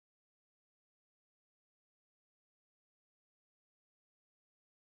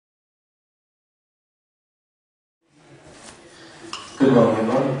Good morning,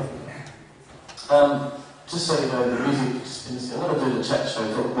 everyone. Just so you know, the music just finished. I'm going to do the chat show,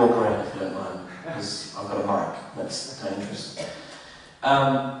 walk around if you don't mind, because I've got a mic. That's dangerous.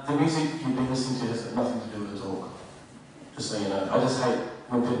 The music you've been listening to has got nothing to do with the talk. Just so you know. I just hate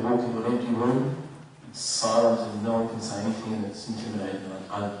when people walk into an empty room, it's silent and no one can say anything and it's intimidating.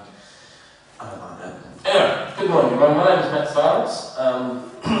 I don't like that. Anyway, good morning, everyone. My name is Matt Styles.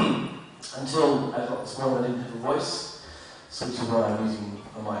 Until I got this morning, I didn't have a voice, so which is why I'm using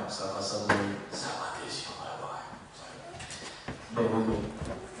a mic. So if I suddenly sound like this, you'll know why. So bear with me.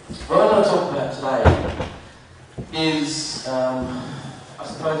 What I'm going to talk about today is, I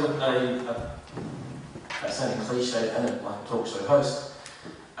suppose, a sounding cliche and like a talk show host,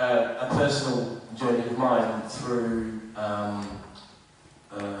 a personal journey of mine through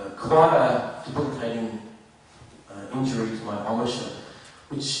quite a debilitating injury to my embouchure,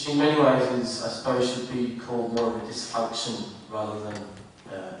 which in many ways is, I suppose, should be called more of a dysfunction rather than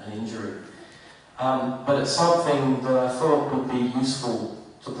an injury. But it's something that I thought would be useful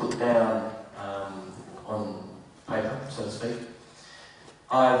to put down on paper, so to speak.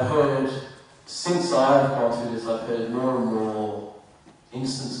 I've heard, since I've gone through this, I've heard more and more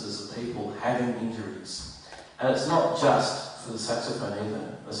instances of people having injuries. And it's not just for the saxophone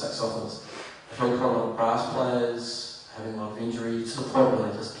either, the saxophonists. I've heard quite a lot of brass players having a lot of injury to the point where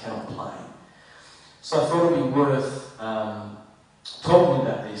they just cannot play. So I thought it would be worth talking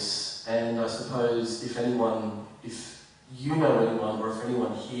about this, and I suppose if you know anyone, or if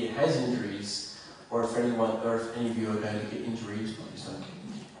anyone here has injuries, or if any of you are going to get injuries, please don't get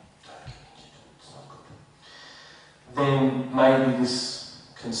injured. Don't get injured. It's not good. Then maybe this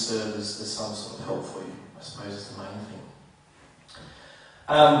can serve as some sort of help for you. I suppose is the main thing.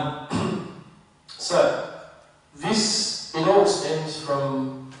 So this, it all stems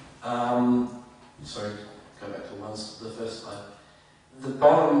from, sorry, go back to the first slide. The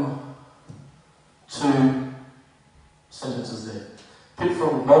bottom two sentences there.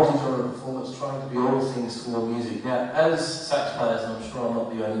 Pitfall, multi-genre performance, trying to be all things to all music. Now, as sax players, and I'm sure I'm not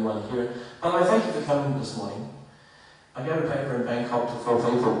the only one here, but I thank you for coming this morning. I gave a paper in Bangkok to 4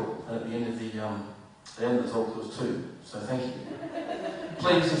 people, and at the end of the talk there was 2, so thank you.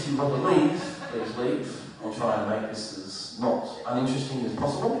 Please, if you want to leave, please leave. I'll try and make this as not uninteresting as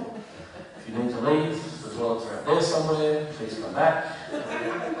possible. If you need to leave, the toilets are out there somewhere, please come back.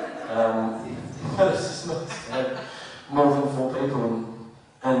 But it's just nice to have more than 4 people,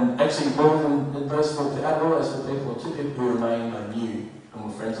 and actually more than those 4 people, out of all those 4 people, 2 people who remained I knew, and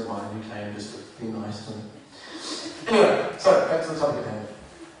were friends of mine who came just to be nice to me. Anyway, so back to the topic at hand.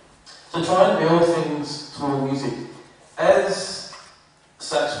 So try and be all things to all music. As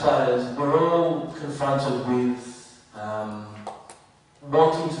sax players, we're all confronted with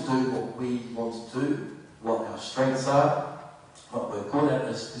wanting to do what we want to do, what our strengths are, what we're good at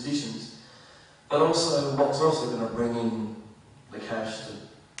as musicians, but also what's also going to bring in the cash to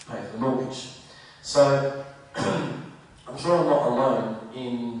pay for the mortgage. So I'm sure I'm not alone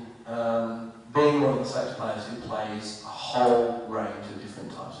in being one of the sax players who plays a whole range of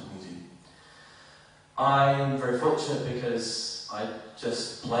different types of music. I'm very fortunate because I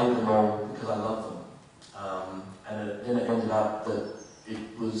just played them all because I love them. And then it ended up that it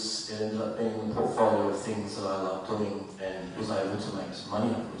ended up being a portfolio of things that I love doing and was able to make some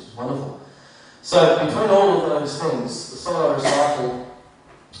money on, which is wonderful. So between all of those things, the solo recital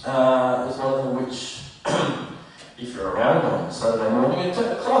is one of them which, if you're around on Saturday morning at 10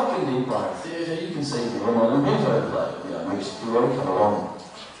 o'clock in the Empire Theatre, you can see me on my Embouchure play, which you want to come along.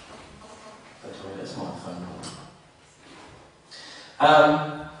 That's my phone call.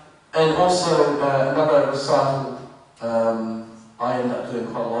 And also another recital I end up doing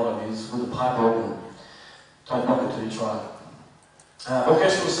quite a lot of is with a pipe organ. Don't knock it till you try it.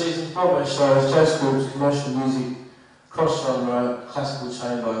 Orchestral seasons, Broadway shows, jazz groups, commercial music, cross-genre, classical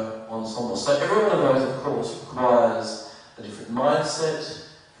chamber ensemble. So every one of those, of course, requires a different mindset,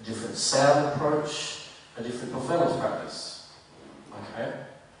 a different sound approach, a different performance practice. Okay?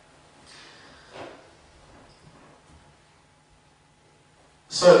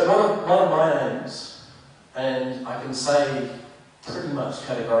 So one of my aims, and I can say pretty much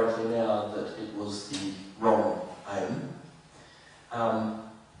categorically now that it was the wrong aim,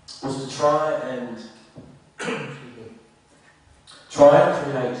 was to try and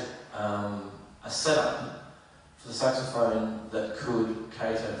create a setup for the saxophone that could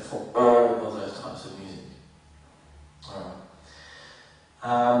cater for all of those types of music.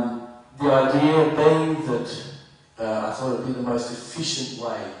 Alright. The idea being that I thought it would be the most efficient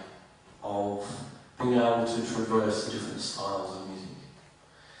way of being able to traverse the different styles of music.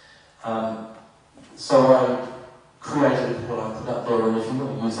 So I created what I put up there, and if you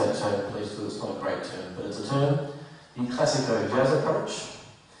want to use that term, please do. It's not a great term, but it's a term. The classico-jazz approach.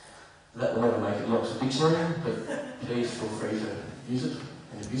 That will never make it in the Oxford Dictionary, but please feel free to use it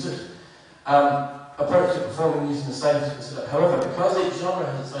and abuse it. Approach to performing using the same to consider. However, because each genre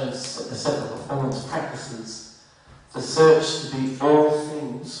has its own set of performance practices, the search to be all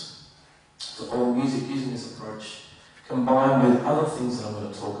things to all music using this approach, combined with other things that I'm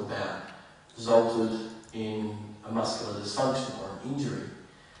going to talk about, resulted in a muscular dysfunction or an injury,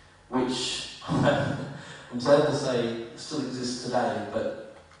 which I'm sad to say still exists today,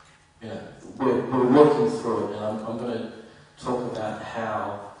 but you know, we're working through it, and I'm going to talk about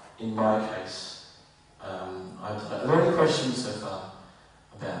how, in my case, are there any questions so far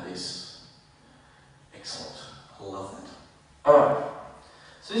about this? Excellent. I love that. Alright,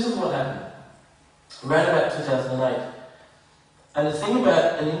 so this is what happened. Around about 2008. And the thing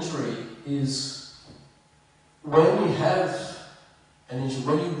about an injury is when you have an injury,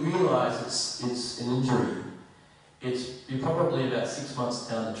 when you realise it's an injury, you're probably about 6 months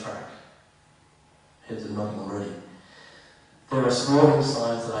down the track. Heads are nodding already. There are some warning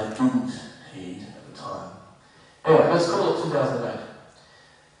signs that I didn't heed at the time. Anyway, let's call it 2008.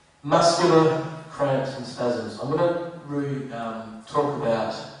 Muscular cramps and spasms. I'm going to talk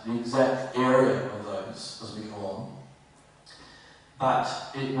about the exact area of those as we go on. But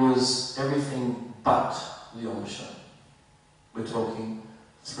it was everything but the embouchure. We're talking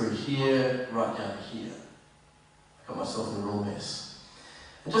through here, right down here. I got myself in a real mess.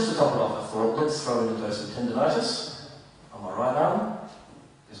 And just to top it off, I thought, let's throw in a dose of tendinitis on my right arm,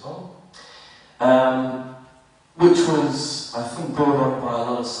 this one, which was, I think, brought on by a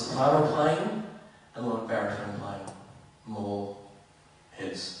lot of soprano playing and a lot of baritone playing. More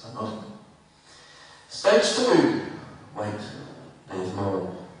heads are nodding. Stage 2. Wait, there's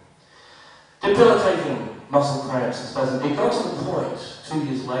more. Debilitating muscle cramps and spasms. It got to the point, 2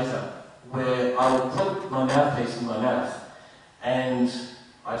 years later, where I would put my mouthpiece in my mouth and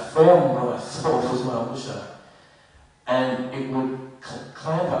I'd form what I thought was my embouchure, and it would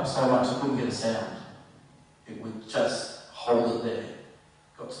clamp up so much I couldn't get a sound. It would just hold it there.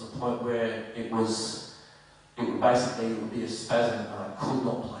 Got to the point where it would be a spasm and I could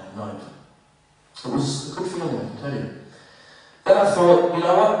not play a note. It was a good feeling, I can tell you. Then I thought, you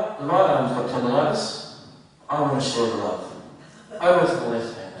know what, the right arm's got tendinitis, I want to share the love. Over to the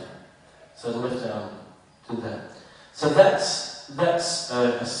left hand. So the left arm did that. So that's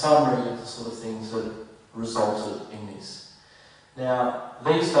a summary of the sort of things that resulted in this. Now,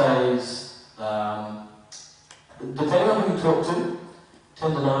 these days, depending on who you talk to,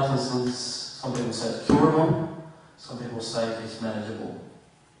 tendinitis is, some people say it's curable, some people say it's manageable.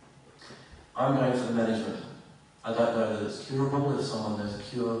 I'm going for the management. I don't know that it's curable. If someone knows a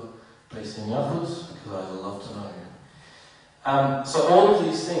cure, please send me afterwards, because I'd love to know. So all of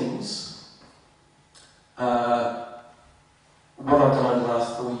these things, what I've done over the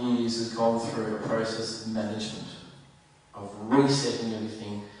last 4 years is gone through a process of management, of resetting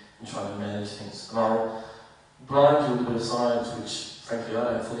everything and trying to manage things. And I'll blind you with a bit of science, which frankly I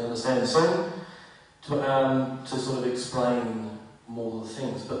don't fully understand soon, to sort of explain more of the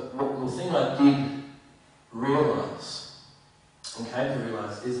things. But the thing I did realise, and came to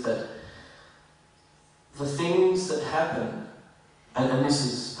realise, is that the things that happen, and this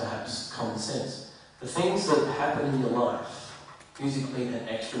is perhaps common sense, the things that happen in your life, musically and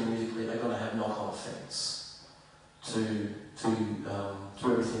extra-musically, are going to have knock-on effects to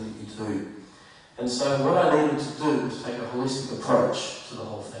everything that you do. And so what I needed to do was take a holistic approach to the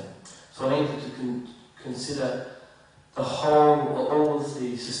whole thing. So I needed to consider all of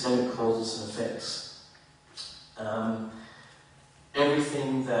the systemic causes and effects.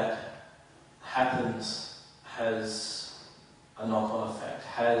 Everything that happens has a knock-on effect,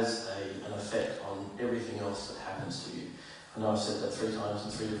 has an effect on everything else that happens to you. I know I've said that 3 times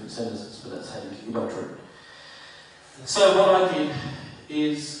in 3 different sentences, but that's how you get your doctorate. So what I did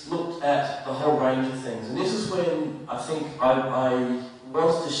is looked at the whole range of things, and this is when I think I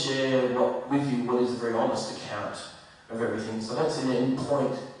wanted to share with you what is a very honest account of everything. So I don't see any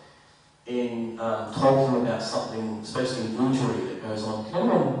point in talking about something, especially an injury that goes on. Can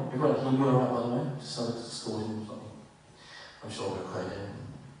everyone hear me all right, by the way? Just so it's distorting or something. I'm sure we'll clear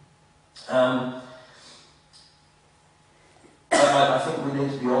down. I think we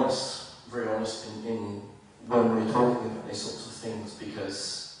need to be honest, very honest in when we're talking about these sorts of things,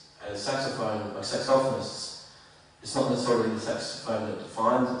 because as saxophonists, it's not necessarily the saxophone that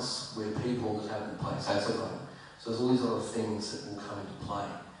defines us. We're people that happen to play saxophone. So there's all these other things that will come into play.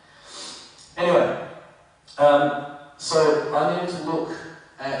 Anyway, so I needed to look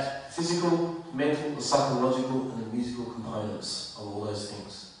at physical mental, the psychological, and the musical components of all those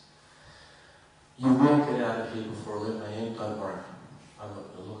things. You will get out of here before 11 AM, don't worry. I'm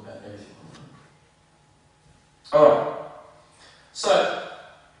not going to look at everything. Alright, so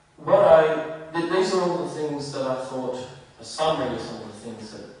these are all the things that I thought, a summary of some of the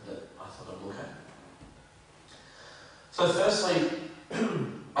things that I thought I'd look at. So firstly,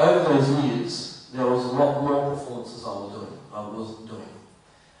 over those years, there was a lot more performances I was doing.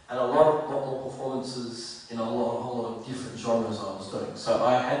 And a lot more performances in a whole lot of different genres I was doing. So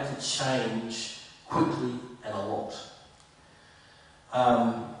I had to change quickly and a lot.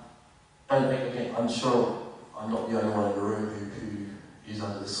 And again, I'm sure I'm not the only one in the room who is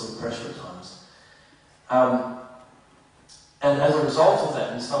under this sort of pressure at times. And as a result of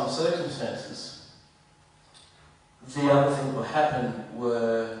that, in some circumstances, the other thing that would happen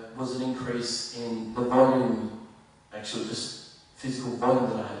was an increase in the volume, actually just physical volume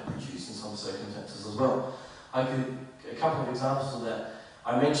that I had to produce in some circumstances as well. A couple of examples of that.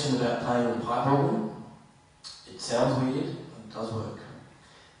 I mentioned about playing the pipe organ. It sounds weird, but it does work.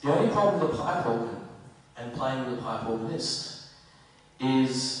 The only problem with the pipe organ and playing with a pipe organist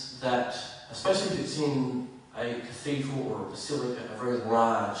is that, especially if it's in a cathedral or a basilica, a very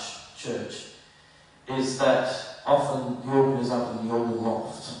large church, is that often the organ is up in the organ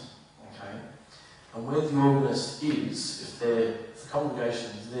loft. Okay? And where the organist is, if the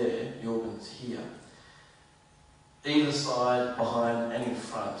congregation is there, the organ's here, either side, behind and in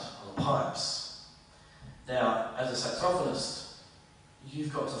front are the pipes. Now, as a saxophonist,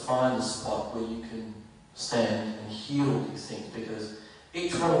 you've got to find a spot where you can stand and hear all these things, because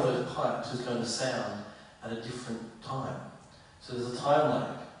each one of those pipes is going to sound at a different time. So there's a time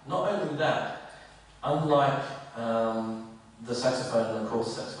lag. Not only that, unlike the saxophone, and of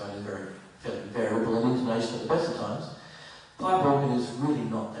course the saxophone is fairly variable in intonation at the best of times, pipe organ is really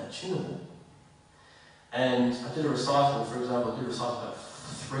not that tunable. And I did a recital, for example, about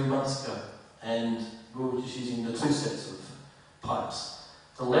 3 months ago, and we were just using the 2 sets of pipes.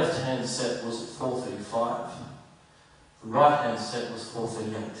 The left-hand set was at 435. The right-hand set was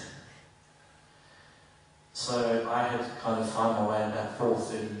 438. So I had to kind of find my way about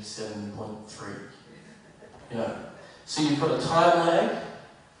 437.3. You know. So you've got a time lag,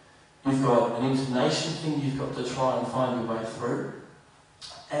 you've got an intonation thing you've got to try and find your way through,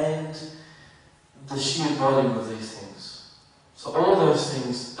 and the sheer volume of these things. So all of those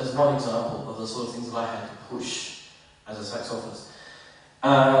things, as one example of the sort of things that I had to push as a saxophonist.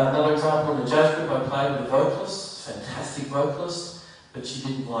 Another example, in the jazz group I played with a vocalist, fantastic vocalist, but she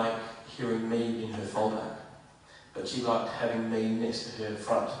didn't like hearing me in her fallback. But she liked having me next to her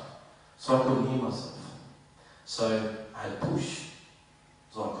front. So I couldn't hear myself. So I had to push.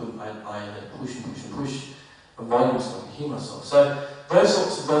 So I had to push and push and push the volume so I could hear myself. So those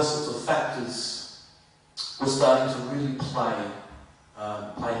sorts of factors were starting to really play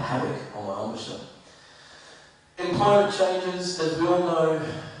havoc on my embouchure. Employment changes, as we all know,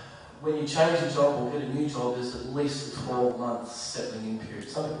 when you change a job or get a new job, there's at least a 12-month settling in period.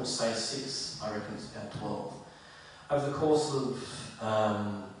 Some people say 6, I reckon it's about 12. Over the course of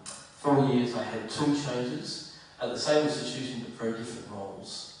 4 years, I had 2 changes at the same institution but very different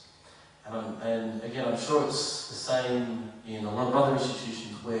roles. And again, I'm sure it's the same in a lot of other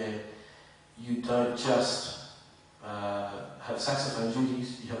institutions where you don't just have saxophone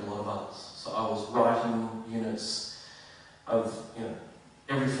duties, you have a lot of others. So I was writing units of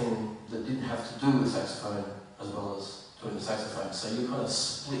everything that didn't have to do with saxophone as well as doing the saxophone. So you're kind of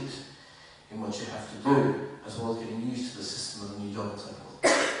split in what you have to do, as well as getting used to the system of a new job and so forth.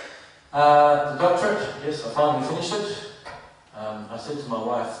 The doctorate, yes, I finally finished it. I said to my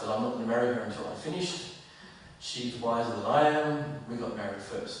wife that I'm not going to marry her until I finished. She's wiser than I am. We got married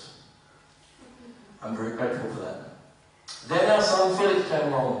first. I'm very grateful for that. Then our son Felix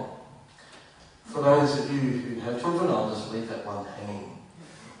came along. For those of you who have children, I'll just leave that one hanging.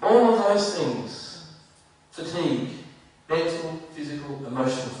 All of those things, fatigue, mental, physical,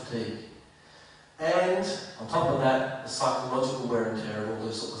 emotional fatigue. And on top of that, the psychological wear and tear of all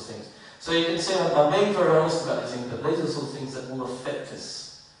those sorts of things. So you can see, I'm being very honest about these things, but these are the sort of things that will affect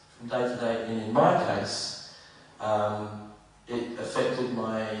us from day to day. And in my case, it affected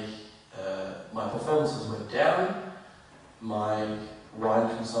my performances went down, my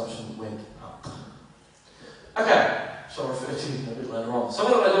wine consumption went up. Okay, shall refer to you a bit later on. So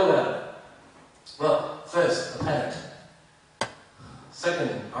what did I do about it? Well, first, I panicked.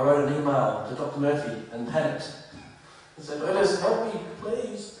 Second, I wrote an email to Dr. Murphy and panicked. I said, Ernest, help me,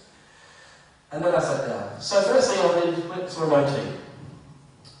 please. And then I sat down. So first thing I went to an OT.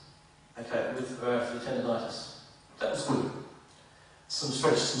 Okay, for the tendinitis. That was good. Some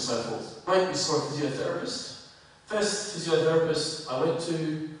stretches and so forth. went and saw a physiotherapist. First physiotherapist I went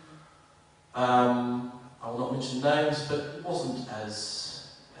to, I will not mention names, but it wasn't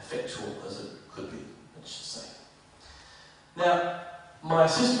as effectual as it could be, let's just say. Now, my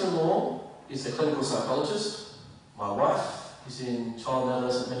sister-in-law is a clinical psychologist. My wife is in child and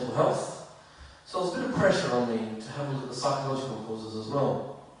adolescent mental health. So there's a bit of pressure on me to have a look at the psychological causes as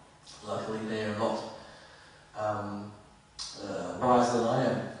well. Luckily, they're a lot wiser than I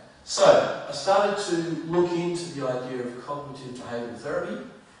am. So, I started to look into the idea of cognitive behavioural therapy,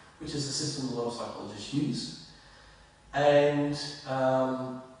 which is a system a lot of psychologists use. And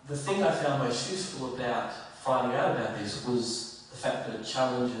the thing I found most useful about finding out about this was the fact that it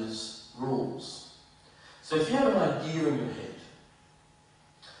challenges rules. So if you have an idea in your head,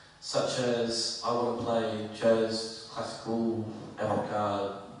 such as I want to play jazz, classical,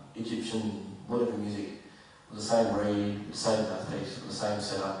 avant-garde, Egyptian, whatever music, with the same reed, with the same mouthpiece, with the same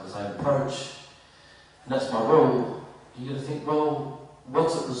setup, with the same approach, and that's my rule, you're going to think, well,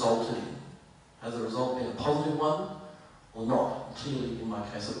 what's it resulted in? Has the result been a positive one or not? And clearly, in my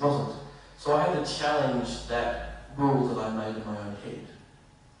case, it wasn't. So I had to challenge that rule that I made in my own head.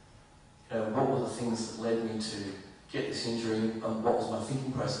 You know, what were the things that led me to get this injury, and what was my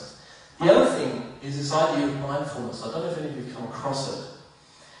thinking process? The other thing is this idea of mindfulness. I don't know if any of you have come across it.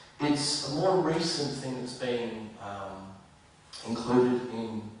 It's a more recent thing that's been included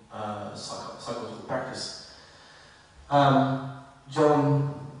in psychological practice.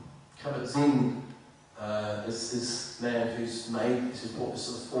 John Kabat-Zinn is this man who's made this, who's brought this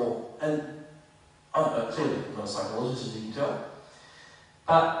to the fore. And I'm clearly not a psychologist, as you can tell.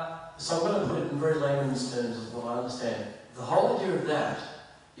 But, so I'm going to put it in very layman's terms of what I understand. The whole idea of that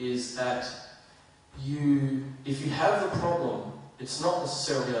is that if you have the problem, it's not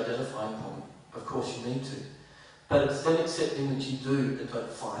necessarily identifying the problem. Of course you need to. But it's then accepting that you do and don't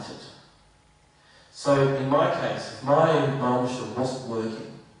fight it. So in my case, if my embouchure wasn't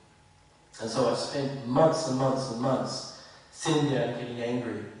working, and so I spent months and months and months sitting down getting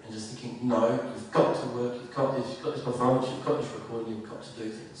angry and just thinking, no, you've got to work, you've got this performance, you've got this recording, you've got to do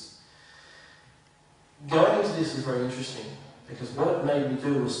things. Going into this is very interesting, because what it made me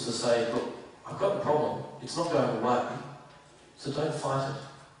do was to say, look, I've got the problem, it's not going away, so don't fight it.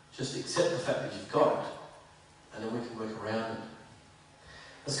 Just accept the fact that you've got it, and then we can work around it.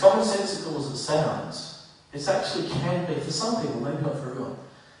 As commonsensical as it sounds, it actually can be, for some people, maybe not for everyone,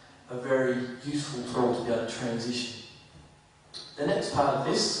 a very useful tool to be able to transition. The next part of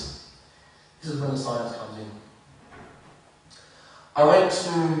this is when the science comes in. I went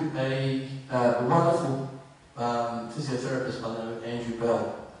to a wonderful physiotherapist by the name of Andrew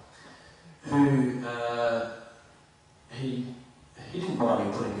Bell, who he didn't mind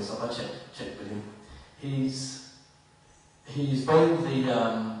me putting this up. I checked with him. He's been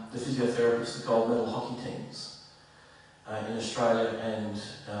the physiotherapist of gold medal hockey teams in Australia and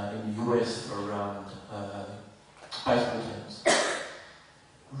in the US for baseball teams.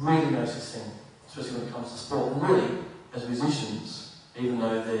 Really knows his thing, especially when it comes to sport. And really, as musicians, even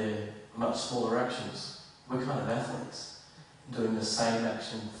though they're much smaller actions, we're kind of athletes, doing the same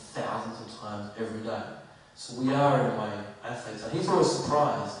action thousands of times every day. So we are, in a way, athletes. And he's always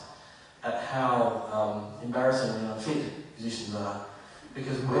surprised at how embarrassingly unfit musicians are,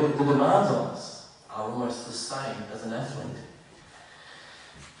 because the demands on us are almost the same as an athlete.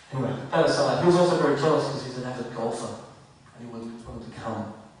 Anyway, that aside, he was also very jealous because he's an avid golfer and he wanted to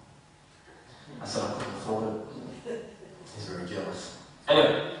come. I said I couldn't afford it. He's very jealous.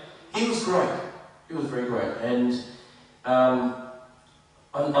 Anyway, he was great. He was very great. And I'm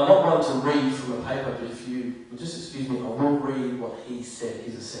not one to read from a paper, but if you will just excuse me, I will read what he said,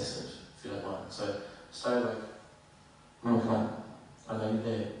 his assessment, if you don't mind. So, stay awake. Okay. I know you're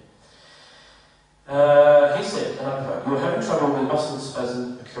there. He said, and I quote, "You were having trouble with muscle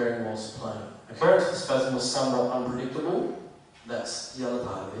spasm occurring whilst playing. Occurrence of spasm was somewhat unpredictable." That's the other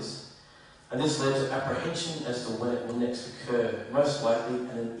part of this. "And this led to apprehension as to when it will next occur, most likely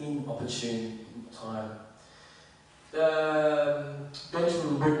at an inopportune time."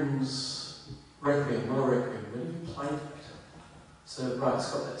 Benjamin Britten's Requiem, War Requiem, when have you played that? So, right,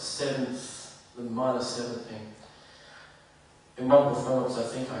 it's got that seventh, the minor seventh thing. In one performance, I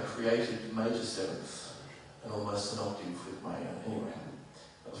think I created the major seventh and almost an octave with my own. Anyway,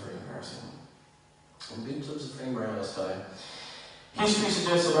 that was very embarrassing. I'm being to the Supreme Brain last time. History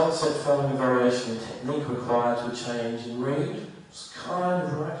suggests an onset following a variation in technique required to a change in reed. It's kind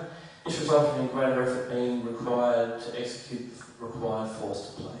of right. This resulted in greater effort being required to execute the required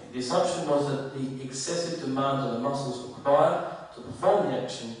force to play. The assumption was that the excessive demand on the muscles required to perform the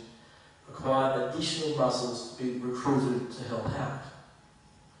action required additional muscles to be recruited to help out.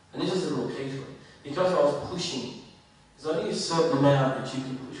 And this is a little key to it. Because I was pushing, there's only a certain amount that you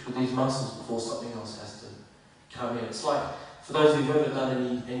can push with these muscles before something else has to come in. It's like, for those of you who've ever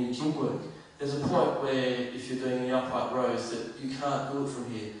done any gym work, there's a point where if you're doing the upright rows that you can't do it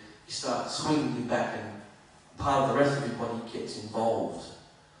from here. You start swinging your back and part of the rest of your body gets involved.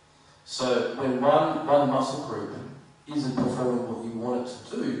 So when one muscle group isn't performing what you want it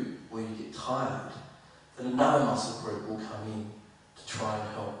to do, or you get tired, then another muscle group will come in to try and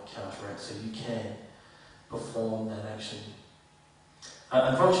help counteract so you can perform that action.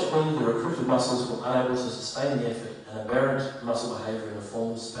 Unfortunately, the recruited muscles were unable to sustain the effort and aberrant muscle behaviour in a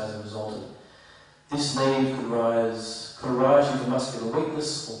form of spasm resulted. This need could arise due to muscular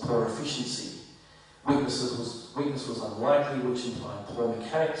weakness or poor efficiency. Weakness was unlikely, which implied poor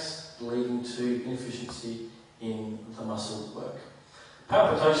mechanics, leading to inefficiency in the muscle work.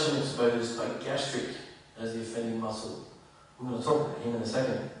 Palpitation exposes digastric as the offending muscle. I'm going to talk about him in a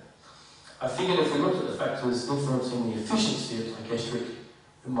second. I figured if we looked at the factors influencing the efficiency of digastric,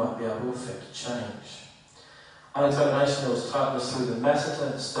 we might be able to affect change. On examination, there was tightness through the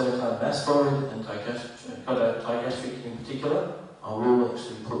masseter, sternocleidomastoid, and digastric in particular. I will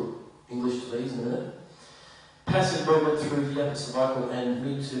actually put English to these in a minute. Passive movement through the upper cervical and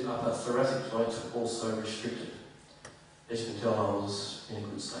mid to upper thoracic joints were also restricted. As you can tell, I was in a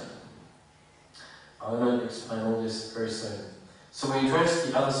good state. I'm going to explain all this very soon. So we addressed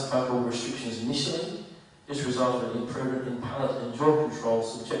the other cervical restrictions initially. This resulted in improvement in palate and jaw control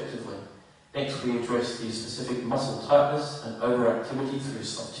subjectively. Next, we addressed the specific muscle tightness and overactivity through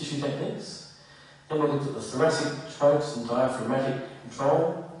soft tissue techniques. Then we looked at the thoracic joints and diaphragmatic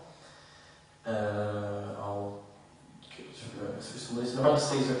control. I'll get through some of these.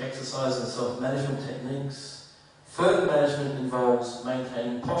 Amongst these are exercise and self-management techniques. Further management involves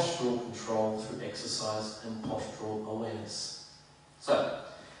maintaining postural control through exercise and postural awareness. So,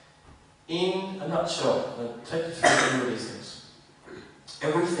 in a nutshell, I'm going to take you through all of these things.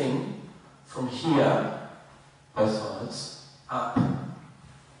 Everything from here, both sides, up.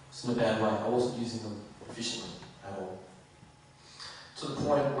 It's in a bad way. I wasn't using them efficiently at all. To the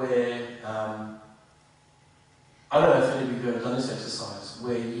point where, I don't know if any of you have ever done this exercise,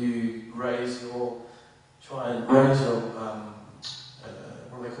 where you try and raise your,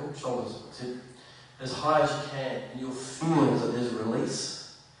 what are they called? Shoulders. As high as you can, and you'll feel that there's a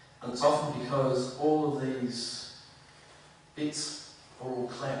release. And it's often because all of these bits are all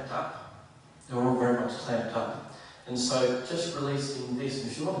clamped up. They're all very much clamped up. And so just releasing this,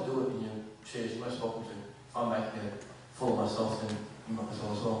 and if you want to do it in your chairs, you're most welcome to. If I'm making a fool of myself, then you might as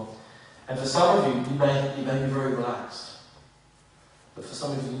well. And for some of you, you may be very relaxed. But for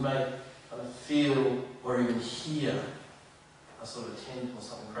some of you, you may kind of feel or even hear a sort of tendon or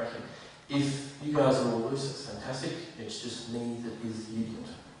something cracking. If you guys are all loose, it's fantastic. It's just me that is the idiot.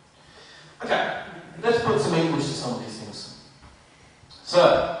 Okay, let's put some English to some of these things.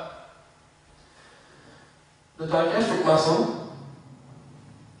 So, the digastric muscle,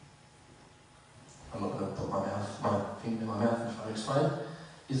 I'm not going to put my finger in my mouth and try to explain,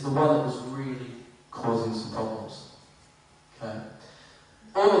 is the one that was really causing some problems. Okay?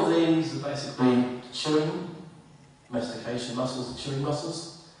 All of these are basically chewing, mastication muscles, the chewing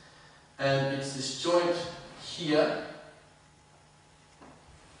muscles, and it's this joint here,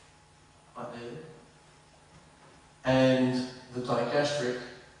 right there, and the digastric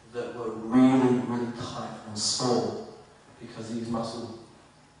that were really, really tight and sore because these muscle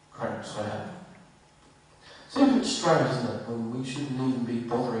cramps were happening. Seems a bit strange, isn't it, when we shouldn't even be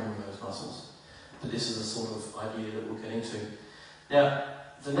bothering with those muscles. But this is the sort of idea that we'll get into. Now,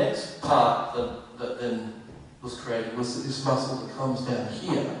 the next part that then was created was this muscle that comes down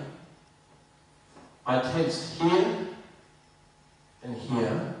here. I tensed here and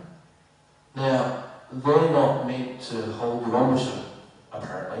here. Now, they're not meant to hold your embouchure,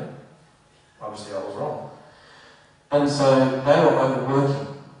 apparently. Obviously, I was wrong. And so they were overworking.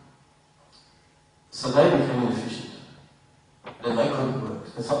 So they became inefficient. Then they couldn't work.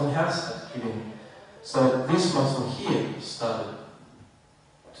 And something else had to give in. So this muscle here started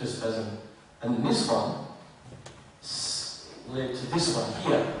to spasm. And this one led to this one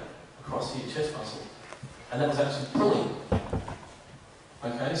here, across here, chest muscle. And that was actually pulling.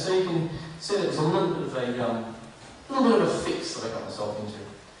 Okay, so you can see that it was a little bit of a fix that I got myself into,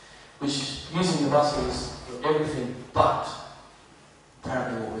 which using the muscles for everything but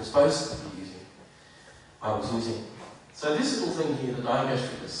apparently what we're supposed to be using, I was using. So this little thing here, the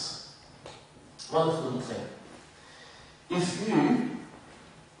digastricus, wonderful little thing. If you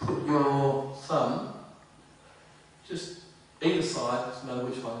put your thumb just either side, doesn't matter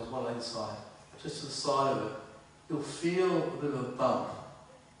which one is, one either side, just to the side of it, you'll feel a bit of a bump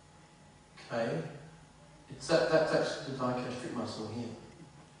Okay? That's actually the digastric muscle here.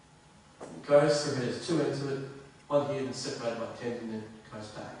 It goes through here, there's two ends of it, one here that's separated by tendon and then goes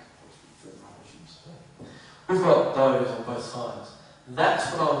back. We've got those on both sides.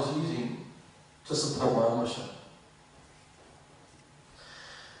 That's what I was using to support my embouchure.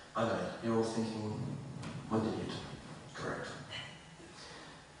 I know, you're all thinking, what did you do? Correct.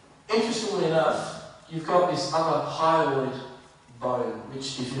 Interestingly enough, you've got this other hyoid bone,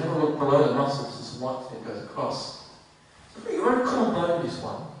 which if you have a look below the muscles, this white thing goes across. It's a very cool bone, this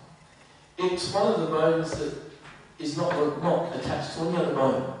one. It's one of the bones that is not attached to any other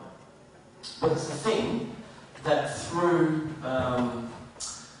bone. But it's the thing that through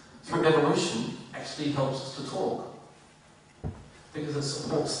evolution actually helps us to talk. Because it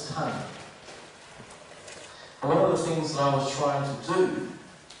supports the tongue. And one of the things that I was trying to do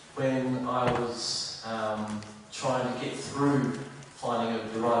when I was trying to get through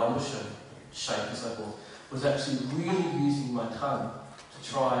finding the right embouchure shape and so forth was actually really using my tongue to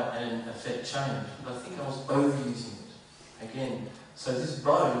try and affect change. But I think I was overusing it again. So this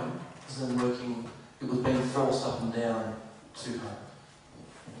bone wasn't working, it was being forced up and down too hard.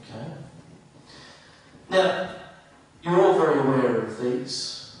 Okay? Now, you're all very aware of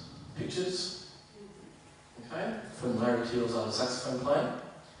these pictures, okay, from Larry Teal's other saxophone playing.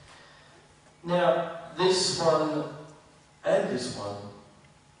 Now, this one, and this one,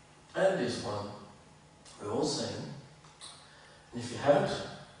 and this one, we've all seen. And if you haven't,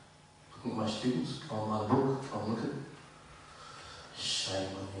 looking at my students, come on my book, come and look at it. Shame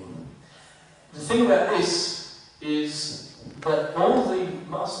on you. The thing about this is that all the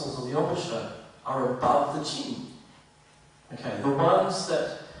muscles of the embouchure are above the chin. Okay, the ones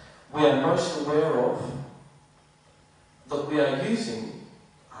that we are most aware of, that we are using,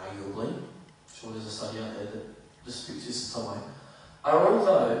 arguably, sure there's a study out there that disputes this in some way, are all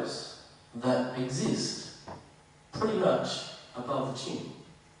those that exist pretty much above the chin,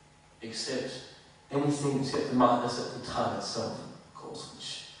 except anything except the tongue itself, of course,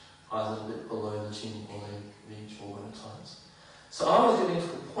 which lies a little bit below the chin or the organ at times. So I was getting to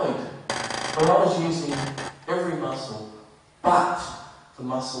a point where I was using every muscle but the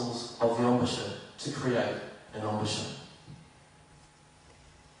muscles of the embouchure to create an embouchure.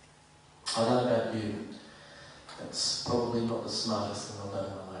 I don't know about you, that's probably not the smartest thing I've done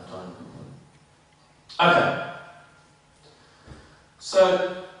in my lifetime. Okay,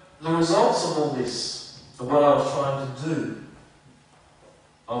 so the results of all this, of what I was trying to do,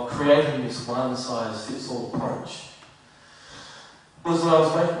 of creating this one-size-fits-all approach, was that I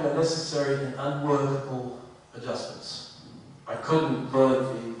was making unnecessary and unworkable adjustments. I couldn't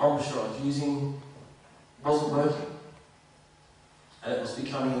work, the embouchure I was using wasn't working. And it was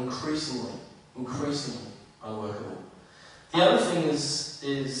becoming increasingly unworkable. The other thing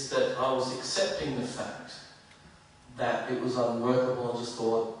is that I was accepting the fact that it was unworkable and just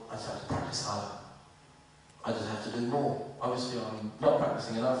thought I just have to practice harder. I just have to do more. Obviously I'm not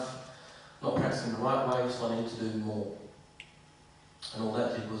practicing enough, not practicing the right way, so I need to do more. And all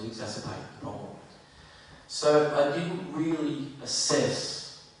that did was exacerbate the problem. So I didn't really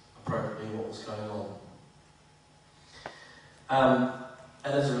assess appropriately what was going on.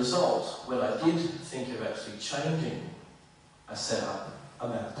 And as a result, when I did think of actually changing a setup, a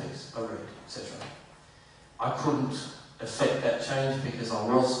mouthpiece, a reed, etc., I couldn't effect that change because I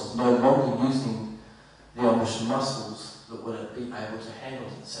was no longer using the embouchure muscles that would be able to handle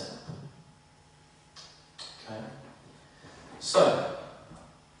that setup. Okay? So,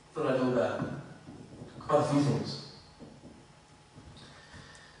 what did I do about it? Quite a few things.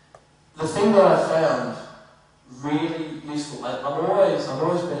 The thing that I found really useful, I've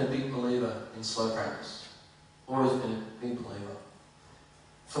always been a big believer in slow practice. Always been a big believer.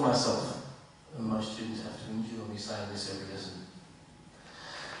 For myself. And most students have to endure me saying this every lesson.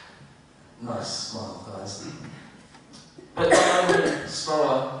 Nice smile, guys. But not only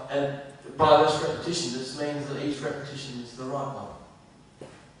slower, and by less repetition, this means that each repetition is the right one.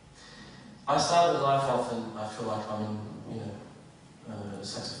 I started life off, and I feel like I'm in,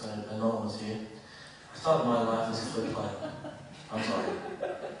 saxophone anonymous here. I started my life as a flute player. I'm sorry.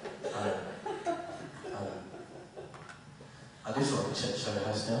 I do feel like a chat show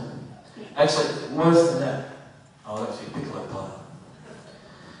host now. Actually, worse than that, I was actually a piccolo player.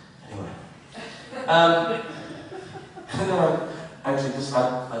 Anyway. Actually, just I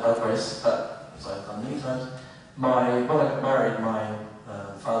digress, but as I've done many times, when I got married, my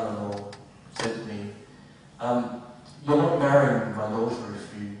father-in-law said to me, "You're not marrying my daughter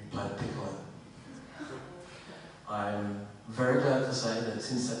if you play the piccolo." I'm very glad to say that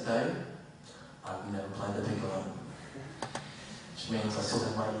since that day, I've never played the piccolo, which means I still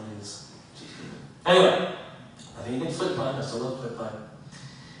have my ears Anyway, I think you can flute playing, I still love flute playing.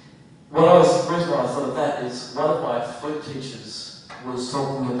 The reason why I thought of that is one of my flute teachers was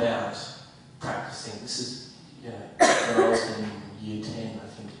talking about practicing. This is, when I was in year 10, I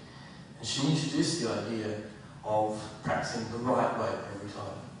think. And she introduced the idea of practicing the right way every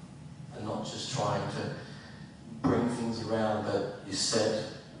time. And not just trying to bring things around that you said,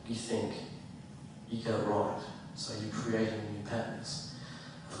 you think, you get it right. So you're creating new patterns.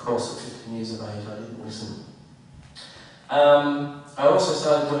 Of course, at 15 years of age, I didn't listen. I also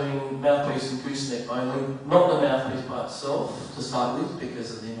started doing mouthpiece and gooseneck only, not the mouthpiece by itself to start with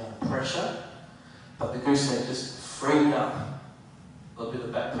because of the amount of pressure, but the gooseneck just freed up a little bit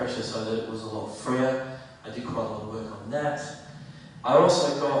of back pressure so that it was a lot freer. I did quite a lot of work on that. I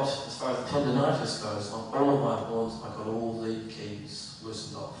also got, as far as tendinitis goes, on all of my horns, I got all the keys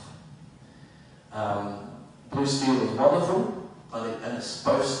loosened off. Blue steel was one of them, and it's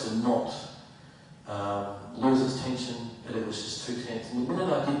supposed to not lose its tension, but it was just too tense. And the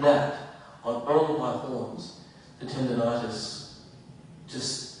minute I did that on all of my horns, the tendinitis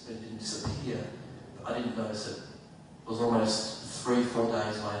just didn't disappear. I didn't notice it. It was almost 3-4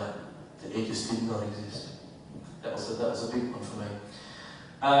 days later that it just did not exist. That was a big one for me.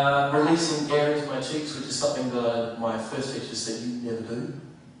 Releasing air into my cheeks, which is something that my first teacher said you never do.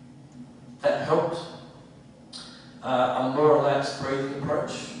 That helped. A more relaxed breathing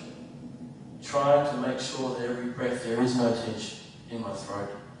approach. Trying to make sure that every breath there is no tension in my throat.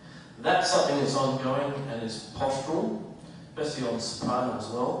 That's something that's ongoing and is postural, especially on soprano as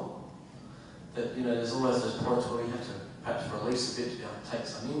well. That, there's always those points where you have to perhaps release a bit to be able to take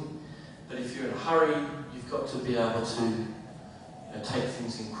some in. But if you're in a hurry, you've got to be able to take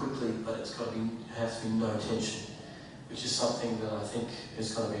things in quickly, but it has to be no tension, which is something that I think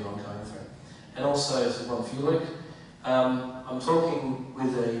is going to be an ongoing thing. And also, as one for you, Luke, I'm talking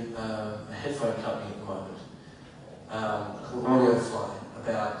with a headphone company at the moment called AudioFly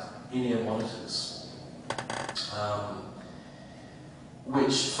about in-ear monitors,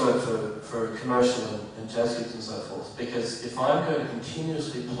 which for commercial and jazz gigs and so forth. Because if I'm going to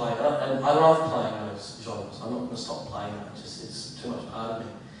continuously play, and I love playing those genres, I'm not going to stop playing them, it's too much part of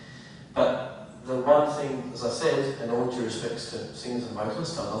me. But the one thing, as I said, and all due respects to singers and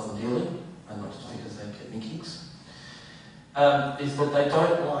vocalists, I love them dearly, and not just because they get me kicks, is that they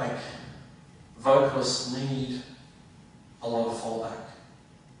don't like vocalists need a lot of fallback.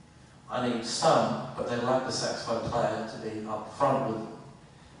 I need some, but they like the saxophone player to be up front with them.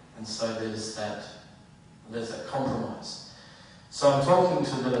 And so there's that compromise. So I'm talking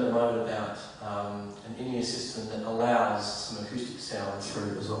to them at the moment about an in-ear system that allows some acoustic sound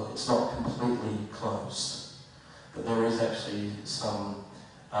through as well. It's not completely closed, but there is actually some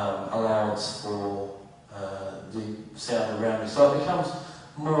allowance for the sound around me. So it becomes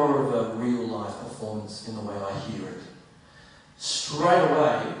more of a real-life performance in the way I hear it. Straight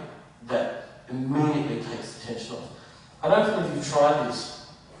away, that immediately takes the tension off. I don't know if you've tried this,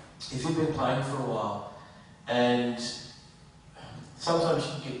 if you've been playing for a while, and sometimes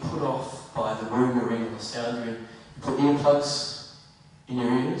you get put off by the room you're in or the sound you're in. You put earplugs in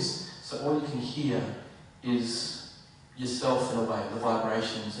your ears, so all you can hear is yourself in a way, the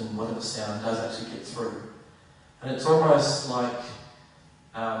vibrations and whatever sound does actually get through. And it's almost like,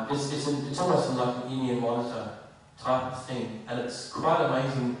 it's almost like an in-ear monitor type of thing, and it's quite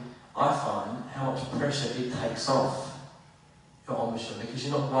amazing, I find, how much pressure it takes off your embouchure, because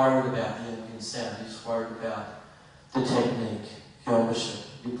you're not worried about the ambient sound, you're just worried about the technique, your embouchure,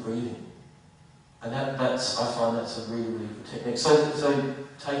 your breathing. And I find that's a really, really good technique. So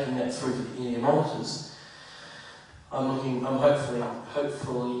taking that through to the in-ear monitors, I'm hoping,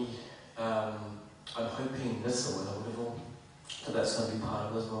 that's the word I would have thought, that that's going to be part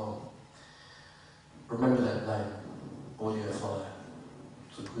of it as well. Remember that name, AudioFly.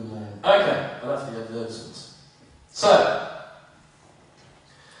 It's a good name. Okay, enough of the advertisements. So,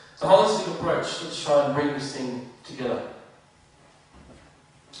 the holistic approach, let's try and bring this thing together.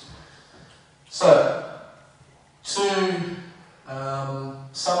 So, to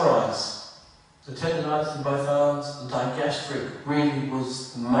summarise, the tendonitis in both arms, the digastric really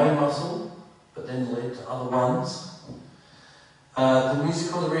was the main muscle, but then led to other ones. The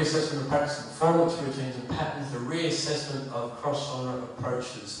musical, the reassessment of practice and performance, routines and patterns, the reassessment of cross-genre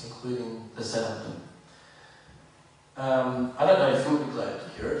approaches, including the setup. I don't know if you'll be glad to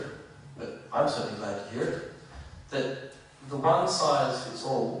hear it, but I'm certainly glad to hear it, that the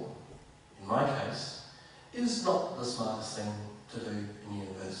one-size-fits-all, in my case, is not the smartest thing to do in the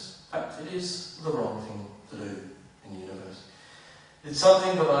universe. In fact, it is the wrong thing to do in the universe. It's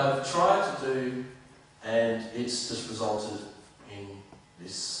something that I've tried to do, and it's just resulted in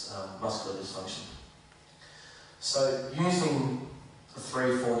this muscular dysfunction. So using the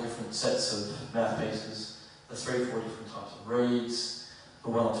 3-4 different sets of mouthpieces, the 3-4 different types of reeds, the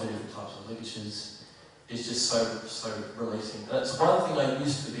 1 or 2 different types of ligatures, is just so releasing. And it's one thing I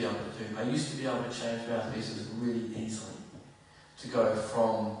used to be able to do. I used to be able to change mouthpieces really easily, to go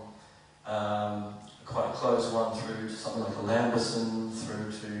from quite a closed one through to something like a Lamberson,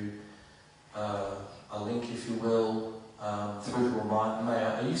 through to a link, if you will, through to a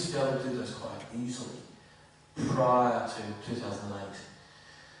Mayer. I used to be able to do those quite easily prior to 2008.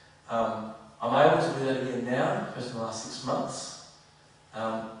 I'm able to do that again now, just in the last 6 months,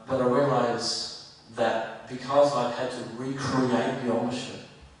 but I realise that because I've had to recreate the embouchure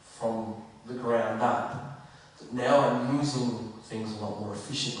from the ground up, that now I'm using things a lot more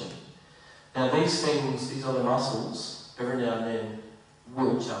efficiently. Now these things, these other muscles, every now and then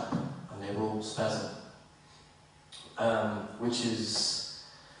will jump and they will spasm, which is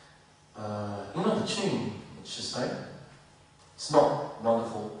inopportune, let's just say. It's not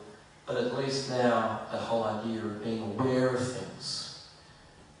wonderful, but at least now the whole idea of being aware of things,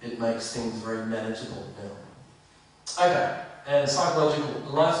 it makes things very manageable now. Okay, and psychological,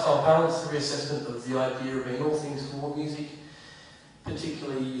 the lifestyle balance, the reassessment of the idea of being all things toward music,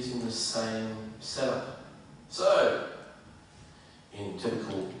 particularly using the same setup. So, in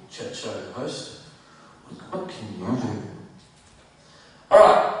typical chat show host, what can you do?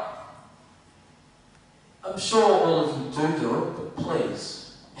 Alright, I'm sure all of you do it, but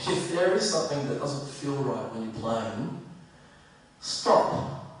please, if there is something that doesn't feel right when you're playing,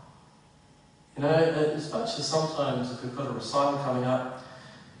 stop. You know, as much as sometimes if we've got a recital coming up,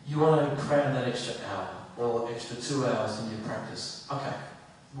 you want to cram that extra hour or extra 2 hours into your practice. Okay,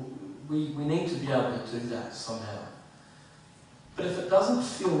 we need to be able to do that somehow. But if it doesn't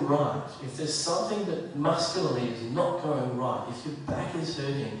feel right, if there's something that muscularly is not going right, if your back is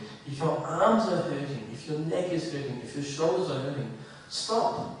hurting, if your arms are hurting, if your neck is hurting, if your shoulders are hurting,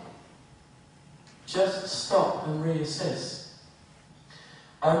 stop. Just stop and reassess.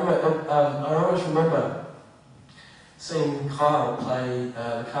 I always remember seeing Kyle play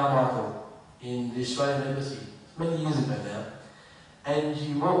the Carmichael in the Australian Embassy many years ago now, and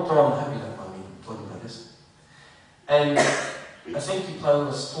you walked on, I hope you don't mind me talking about this, and I think you played on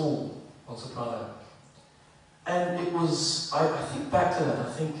a stool on soprano, and it was, I think back to that,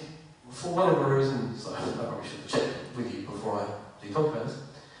 I think for whatever reason, so I probably should have checked with you before I do talk about this,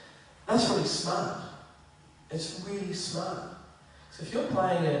 that's really smart. It's really smart. So if you're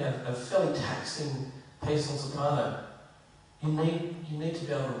playing a fairly taxing piece on soprano, you need to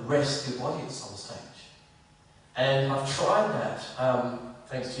be able to rest your body at some stage. And I've tried that,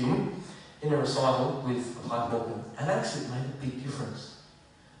 thanks to you, in a recital with a pipe organ, and actually it made a big difference.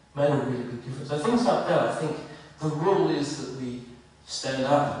 Made a really big difference. So things like that, I think the rule is that we stand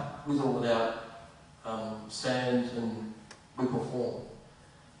up with or without stand and we perform.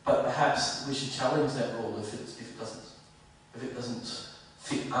 But perhaps we should challenge that rule if it doesn't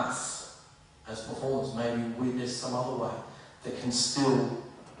fit us as performers. Maybe there's some other way that can still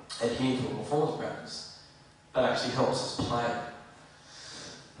adhere to a performance practice, but actually helps us play.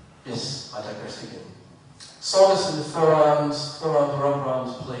 Yes, I digress again. Soreness in the forearms or upper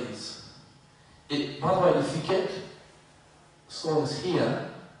arms, please. By the way, if you get soreness here,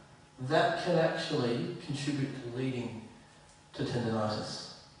 that can actually contribute to leading to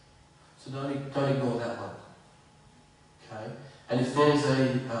tendinitis. So don't ignore that one. Okay? And if there's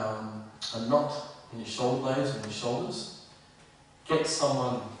a knot in your shoulder blades and your shoulders, get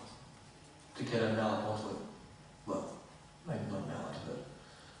someone to get a mallet onto it. Well, maybe not a mallet, but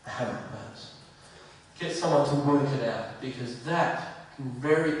a hammer perhaps. Get someone to work it out, because that can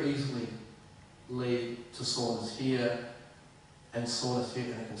very easily lead to soreness here and soreness here,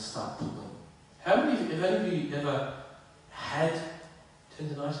 and it can start pulling. Have any of you ever had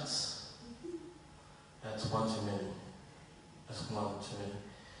tendinitis? That's one too many. That's one too many.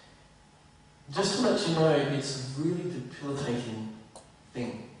 Just to let you know, it's a really debilitating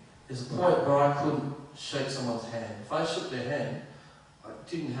thing. There's a point where I couldn't shake someone's hand. If I shook their hand, I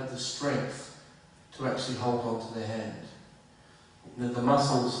didn't have the strength to actually hold on to their hand. The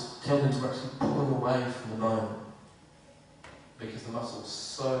muscles tended to actually pull away from the bone because the muscle's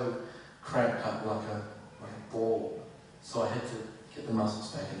so cranked up like a ball. So I had to get the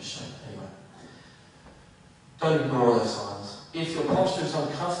muscles back into shape anyway. Don't ignore those signs. If your posture is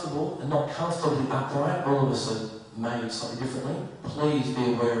uncomfortable and not comfortably upright, all of us are made slightly differently, please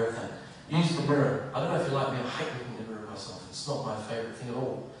be aware of that. Use the mirror. I don't know if you like me, I hate looking in the mirror myself. It's not my favourite thing at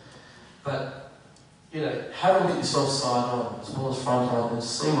all. But, you know, have a look at yourself side on as well as front on and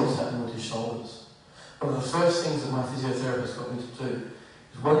see what's happening with your shoulders. One of the first things that my physiotherapist got me to do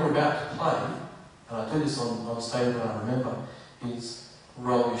is when you're about to play, and I do this on stage when I remember, is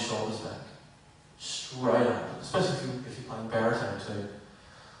roll your shoulders back. Straight up. Especially if you're playing baritone too.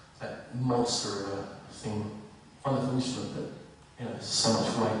 That monster of a thing. Wonderful instrument, but you know, there's so much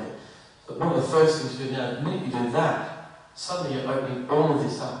weight there. But one of the first things you do now, the minute you do that, suddenly you're opening all of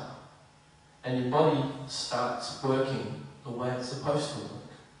this up. And your body starts working the way it's supposed to work.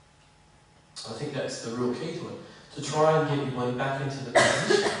 I think that's the real key to it. To try and get your body back into the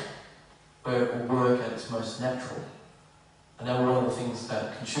position where it will work at its most natural. And that was one of the things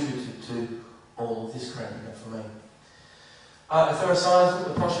that contributed to all of this cranking up for me. If there are signs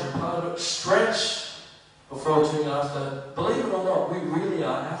that the posture is part of it, stretch before, during, after. Believe it or not, we really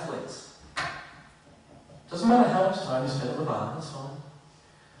are athletes. Doesn't matter how much time you spend at the bar, that's fine.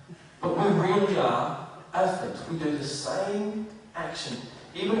 But we really are athletes. We do the same action,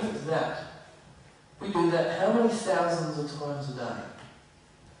 even if it's that. We do that how many thousands of times a day?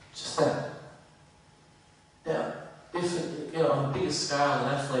 Just that. Now, if on a bigger scale,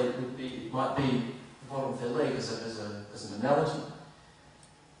 an athlete might be the bottom of their leg as an analogy.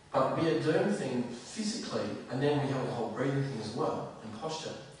 But we are doing things physically, and then we have the whole breathing thing as well, and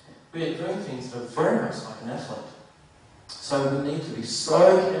posture. We are doing things that are very much like an athlete. So we need to be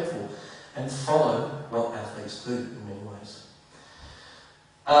so careful and follow what athletes do in many ways.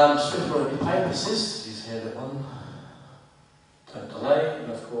 Strength will be pain persists. You've heard that one. Don't delay,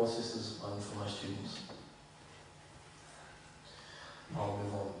 and of course this is one for my students. I'll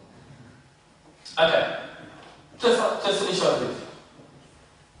move on. Okay, to finish off with.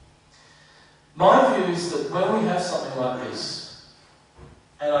 My view is that when we have something like this,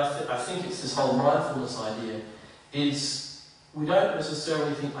 and I think it's this whole mindfulness idea, is we don't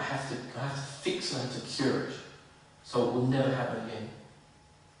necessarily think I have to fix and I have to cure it, so it will never happen again.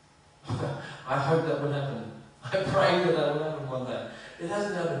 I hope that would happen. I pray that will happen one day. It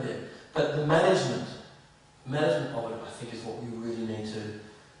hasn't happened yet. But the management of it, I think, is what we really need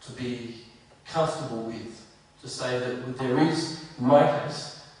to be comfortable with. To say that there is, in my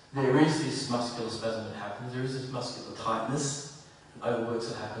case, there is this muscular spasm that happens, there is this muscular tightness, overworks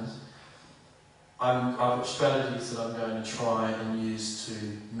that happens. I've got strategies that I'm going to try and use to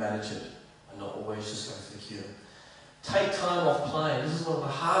manage it, and not always just go for the cure. Take time off playing. This is one of the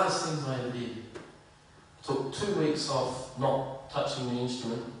hardest things I ever did. I took 2 weeks off not touching the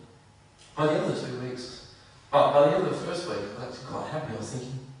instrument. By the end of the 2 weeks, but by the end of the first week, I was actually quite happy. I was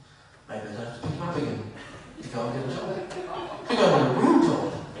thinking, maybe I don't have to pick it up again. You go and get a job. You go and get a real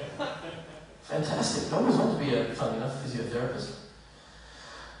job. Fantastic. I always wanted to be a, funny enough, physiotherapist.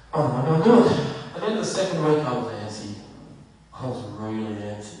 Oh, am I going to do it? At the end of the second week, I was antsy. I was really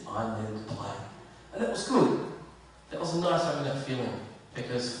antsy. I needed to play. And that was good. That was nice having that feeling.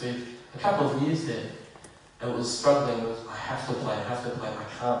 Because for a couple of years there, I was struggling with, I have to play, I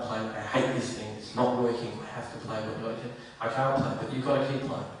can't play, I hate this thing, it's not working, I have to play, what do I do? I can't play, but you've got to keep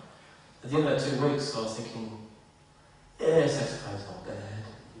playing. At the end of that 2 weeks, I was thinking, yeah, saxophone's not bad.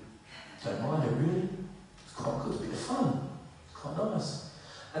 Don't mind it, really. It's quite good, it's a bit of fun. It's quite nice.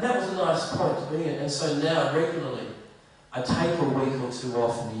 And that was a nice point to be in. And so now, regularly, I take a week or two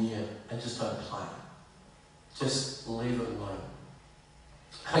off in the year and just don't play. Just leave it alone.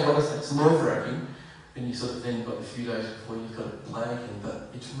 I got to say, it's nerve-wracking when you sort of then got a few days before you've got to play again, but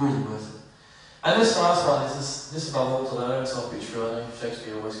it's really worth it. And this last one is this above all to know, it's not a bit true, I know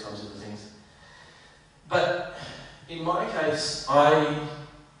Shakespeare always comes with the things. But in my case, I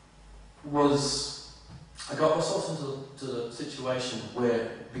got myself into the situation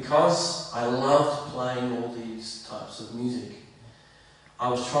where, because I loved playing all these types of music, I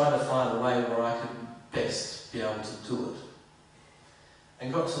was trying to find a way where I could best be able to do it.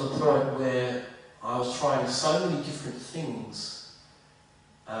 And got to the point where I was trying so many different things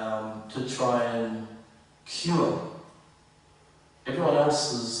to try and cure everyone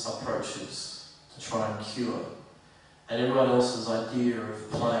else's approaches to try and cure, and everyone else's idea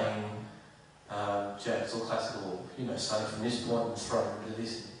of playing jazz or classical, starting from this point and throwing into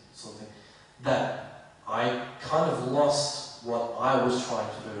this sort of thing, that I kind of lost what I was trying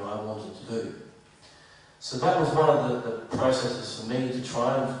to do, I wanted to do. So that was one of the processes for me to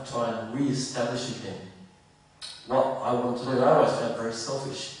try and re-establish again what I wanted to do. And I always felt very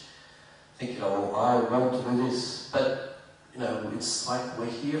selfish, thinking, well, I want to do this. But, it's like we're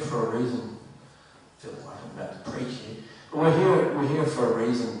here for a reason. I feel like I'm about to preach here. But we're here for a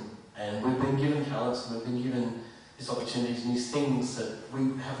reason. And we've been given talents, and we've been given these opportunities and these things that we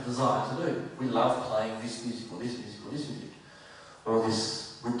have a desire to do. We love playing this music or this music or this music. Or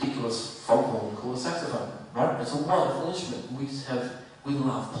this ridiculous folk horn called a saxophone, right? It's a wonderful instrument. We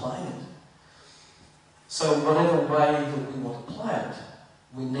love playing it. So whatever way that we want to play it,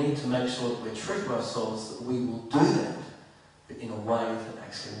 we need to make sure that we're true to ourselves, that we will do that, but in a way that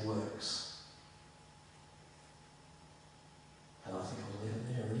actually works. And I think I'll leave it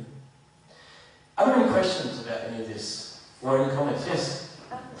there, really. Are there any questions about any of this? Or any comments? Yes?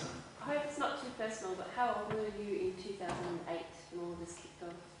 I hope it's not too personal, but how old were you in 2008 when all of this kicked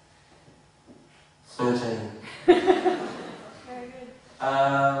off? 13. Very good.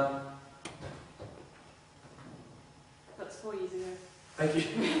 That's 4 years ago. Thank you.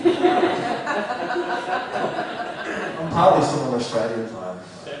 I'm partly still on Australian time.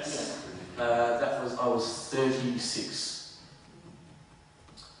 I was 36.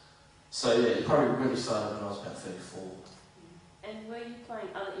 So yeah, it probably really started when I was about 34. And were you playing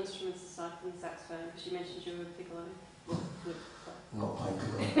other instruments aside from the saxophone? Because you mentioned you were a piccolo. Not playing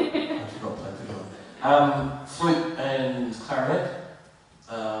piccolo. I did not play piccolo. Flute and clarinet.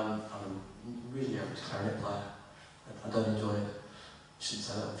 I'm a really average clarinet player. I don't enjoy it. I shouldn't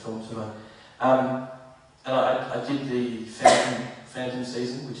say that, I'm filming too much. And I did the Phantom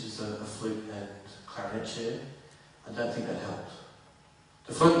season, which is a flute and clarinet chair. I don't think that helped.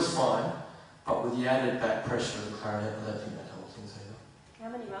 The flute was fine, but with the added back pressure of the clarinet, I don't think that helped things either. How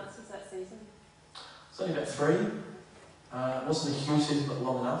many months was that season? It's only about 3. It wasn't a huge season, but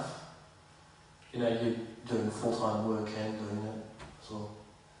long enough. You know, you're doing full-time work and doing that as well.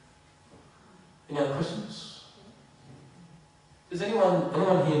 Any other questions? Does anyone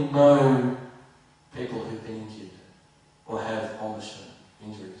here know people who've been injured or have embouchure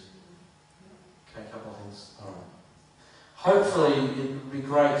injuries? Okay, a couple of things. All right. Hopefully, it would be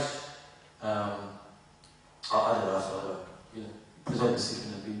great. I don't know if I'll present this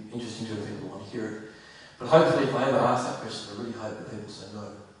again. It'd be interesting to people who want to hear it. But hopefully, if I ever ask that question, I really hope that people say no,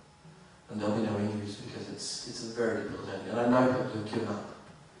 and there'll be no injuries, because it's a very difficult thing. And I know people who've given up.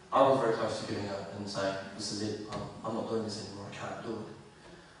 I was very close to giving up and saying, "This is it. I'm not doing this anymore. I can't do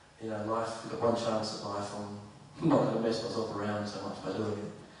it." You know, life. We've got one chance at life. I'm not going to mess myself around so much by doing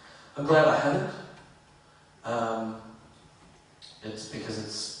it. I'm glad I haven't. It's because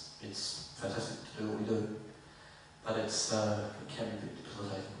it's fantastic to do what we do, but it can be a bit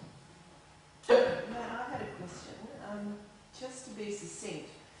debilitating. Yep. Now, I had a question. Just to be succinct,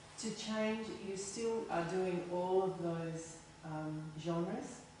 to change, you still are doing all of those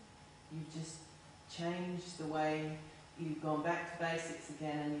genres. You've just changed the way you've gone back to basics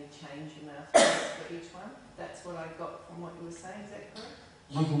again, and you change your mouthpiece for each one. That's what I got from what you were saying. Is that correct?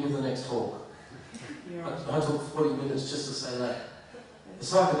 You can give the next talk. You're I took 40 minutes just to say that.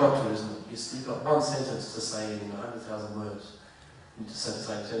 It's like a doctor, isn't it? You've got one sentence to say in 100,000 words. You just say the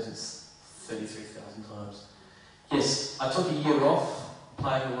same sentence 33,000 times. Yes, I took a year off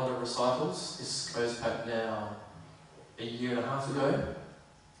playing a lot of recitals. This goes back now a year and a half ago,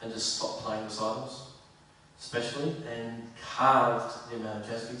 and just stopped playing recitals, especially, and halved the amount of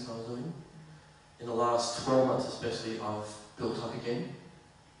jazz gigs I was doing. In the last 12 months especially, I've built up again,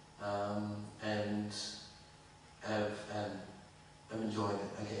 and I'm enjoying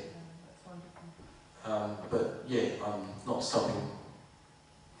it again. That's wonderful. But yeah, I'm not stopping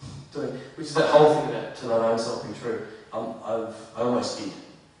doing, which is that whole thing about to know myself be true. I almost did.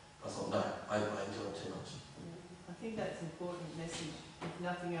 I thought, no, I enjoy it too much. I think that's an important message. If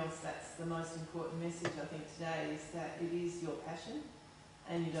nothing else, that's the most important message I think today, is that it is your passion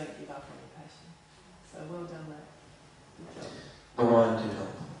and you don't give up on your passion. So well done, mate. Good job. The wine did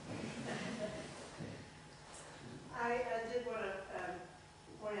help. I did want to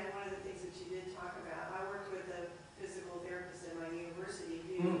point out one of the things that you did talk about. I worked with a physical therapist in my university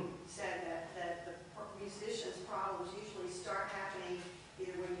who said that the musician's problems usually start happening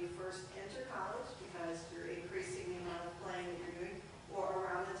either when you first enter college, because you're increasing the amount of playing that you're doing, or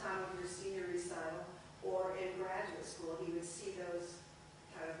around the time of your senior recital, or in graduate school. He would see those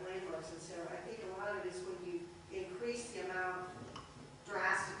kind of landmarks. And so I think a lot of it is when you increase the amount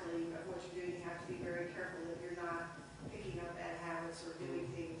drastically of what you're doing, you have to be very careful that you're not picking up bad habits or doing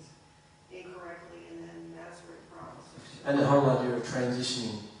things incorrectly, and then that's where the problems are. And the whole idea of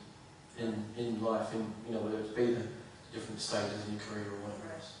transitioning in life, whether it's be the different stages in your career or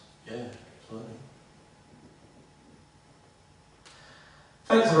whatever else. Yeah, absolutely.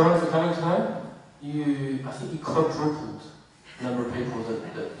 Thanks everyone for coming today. I think you quadrupled the number of people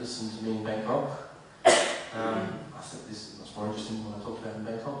that listened to me in Bangkok. I think this is much more interesting than what I talked about in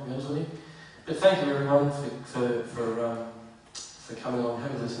Bangkok, to be honest with you. But thank you everyone for coming along,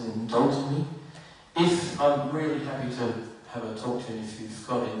 having listened and indulging me. I'm really happy to have a talk to you if you've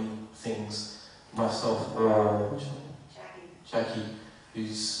got any things, myself or Jackie, who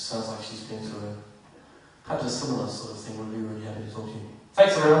sounds like she's been through perhaps a similar sort of thing. We'll be really happy to talk to you.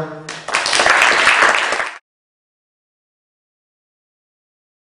 Thanks everyone.